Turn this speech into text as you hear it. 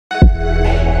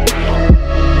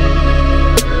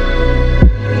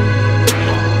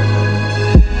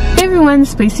everyone,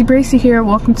 Spacey Bracy here.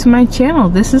 Welcome to my channel.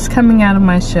 This is Coming Out of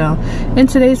My Shell. In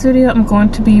today's video, I'm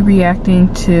going to be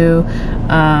reacting to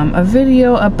a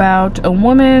video about a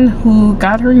woman who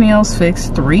got her nails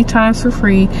fixed 3 times for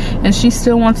free, and she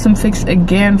still wants them fixed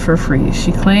again for free.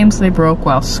 She claims they broke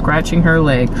while scratching her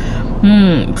leg.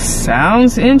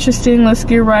 Sounds interesting. Let's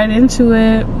get right into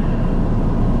it.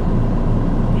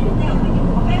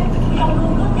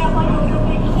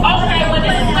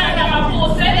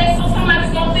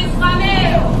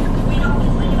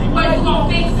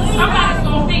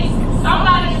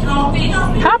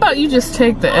 How about you just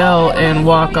take the L and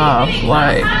walk off?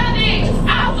 Like,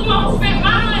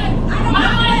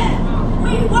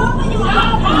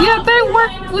 yeah, they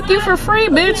work with you for free,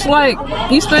 bitch. Like,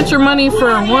 you spent your money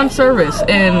for one service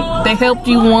and they helped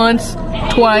you once,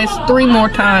 twice, 3 more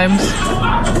times.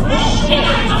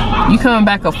 You coming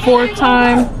back a 4th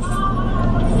time?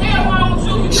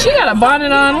 She got a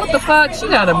bonnet on. What the fuck? She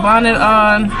got a bonnet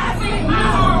on.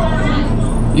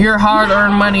 Your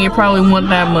hard-earned money, it probably wasn't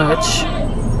that much.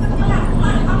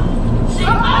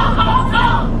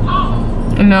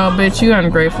 No, bitch, you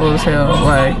ungrateful as hell.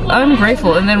 Like,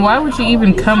 ungrateful. And then why would you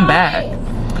even come back?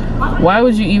 Why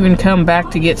would you even come back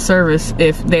to get service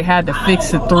if they had to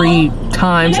fix it 3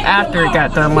 times after it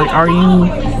got done? Like,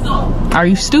 are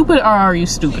you stupid or are you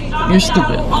stupid? You're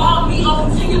stupid.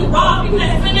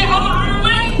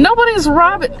 Nobody's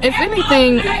robbing. If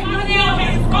anything,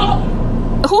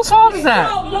 whose fault is that?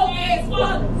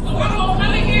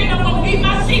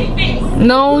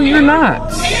 No, you're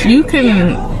not. You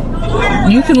can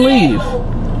leave.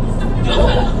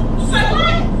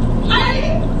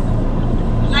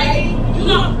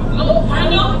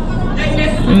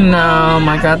 No,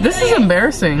 my God, this is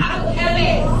embarrassing.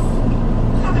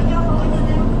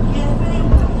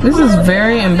 This is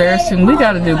very embarrassing. We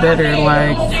gotta do better.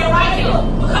 Like,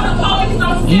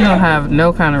 you don't have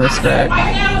no kind of respect.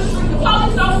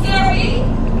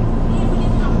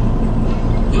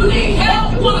 You need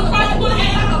help, you want to cry, you want to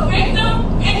act like a victim,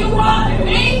 and you robbing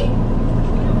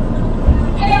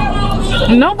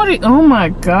me? Nobody, oh my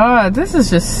God, this is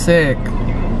just sick.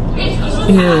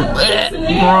 Ew,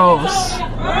 gross.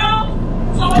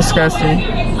 Disgusting.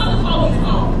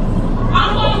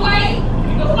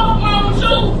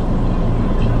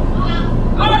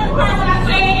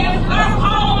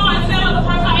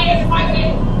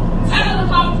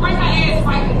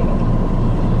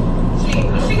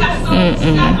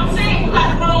 I'm saying you got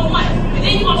the wrong one. And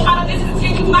then you're going to try to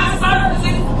discontinue my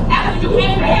services after you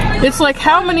get married. It's like,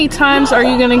 how many times are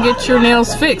you going to get your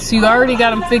nails fixed? You already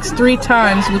got them fixed 3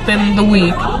 times within the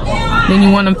week. Then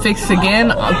you want them fixed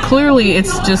again? Clearly,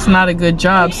 it's just not a good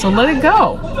job, so let it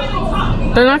go.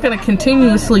 They're not going to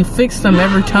continuously fix them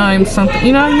every time something,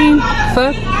 you know what I mean?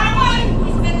 Fuck.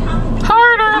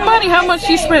 Hard-earned money. How much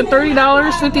you spent? $30,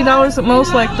 $50 at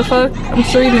most? Like, the fuck? I'm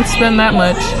sure you didn't spend that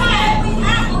much.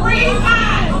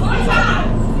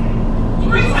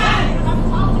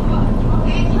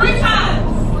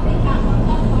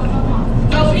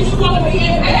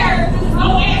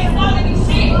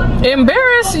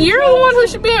 Embarrassed? You're the one who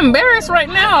should be embarrassed right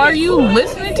now. Are you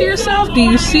listening to yourself? Do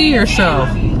you see yourself?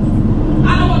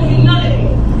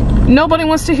 Nobody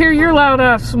wants to hear your loud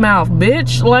ass mouth,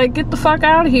 bitch. Like, get the fuck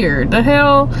out of here. The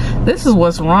hell? This is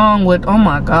what's wrong with, oh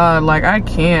my God, like, I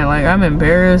can't. Like, I'm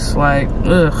embarrassed. Like,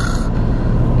 ugh.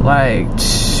 Like,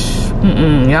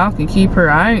 y'all can keep her.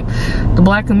 The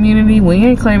black community, we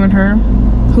ain't claiming her.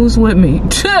 Who's with me?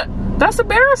 That's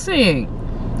embarrassing.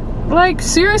 Like,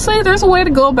 seriously, there's a way to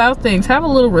go about things. Have a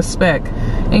little respect.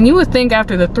 And you would think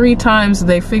after the 3 times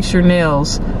they fix your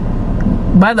nails,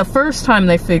 by the first time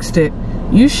they fixed it,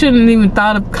 you shouldn't even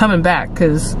thought of coming back,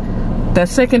 because that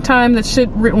 2nd time that shit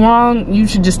went wrong, you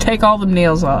should just take all the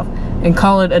nails off and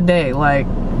call it a day. Like,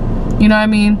 you know what I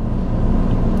mean?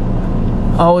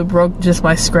 Oh, it broke just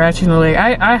by scratching the leg.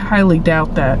 I highly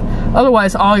doubt that.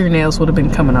 Otherwise, all your nails would have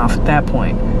been coming off at that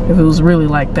point, if it was really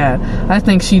like that. I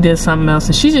think she did something else,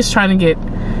 and she's just trying to get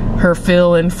her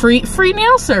fill and free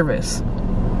nail service.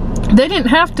 They didn't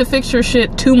have to fix your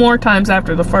shit 2 more times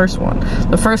after the first one.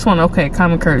 The first one, okay,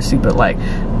 common courtesy, but like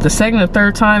the 2nd or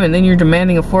 3rd time, and then you're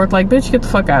demanding a 4th, like, bitch, get the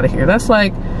fuck out of here. That's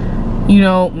like, you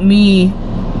know, me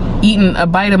eating a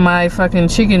bite of my fucking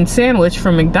chicken sandwich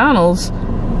from McDonald's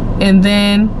and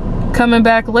then coming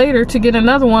back later to get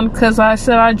another one because I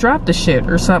said I dropped the shit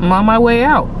or something on my way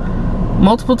out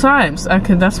multiple times.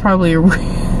 That's probably a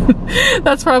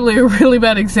that's probably a really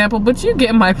bad example, but you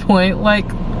get my point. Like,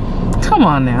 come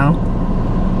on now.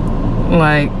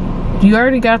 Like, you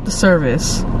already got the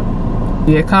service,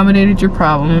 we accommodated your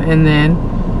problem, and then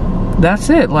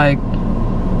that's it. Like,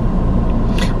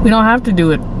 we don't have to do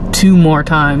it 2 more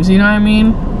times, you know what I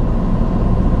mean?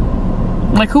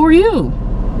 Like, who are you?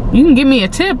 You can give me a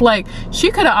tip. Like, she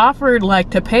could have offered,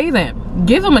 like, to pay them.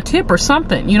 Give them a tip or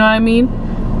something. You know what I mean?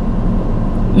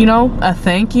 You know, a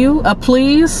thank you, a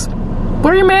please.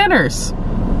 What are your manners?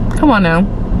 Come on now.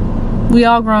 We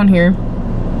all grown here.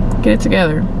 Get it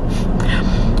together.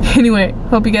 Anyway,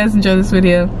 hope you guys enjoyed this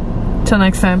video. Till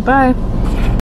next time, bye.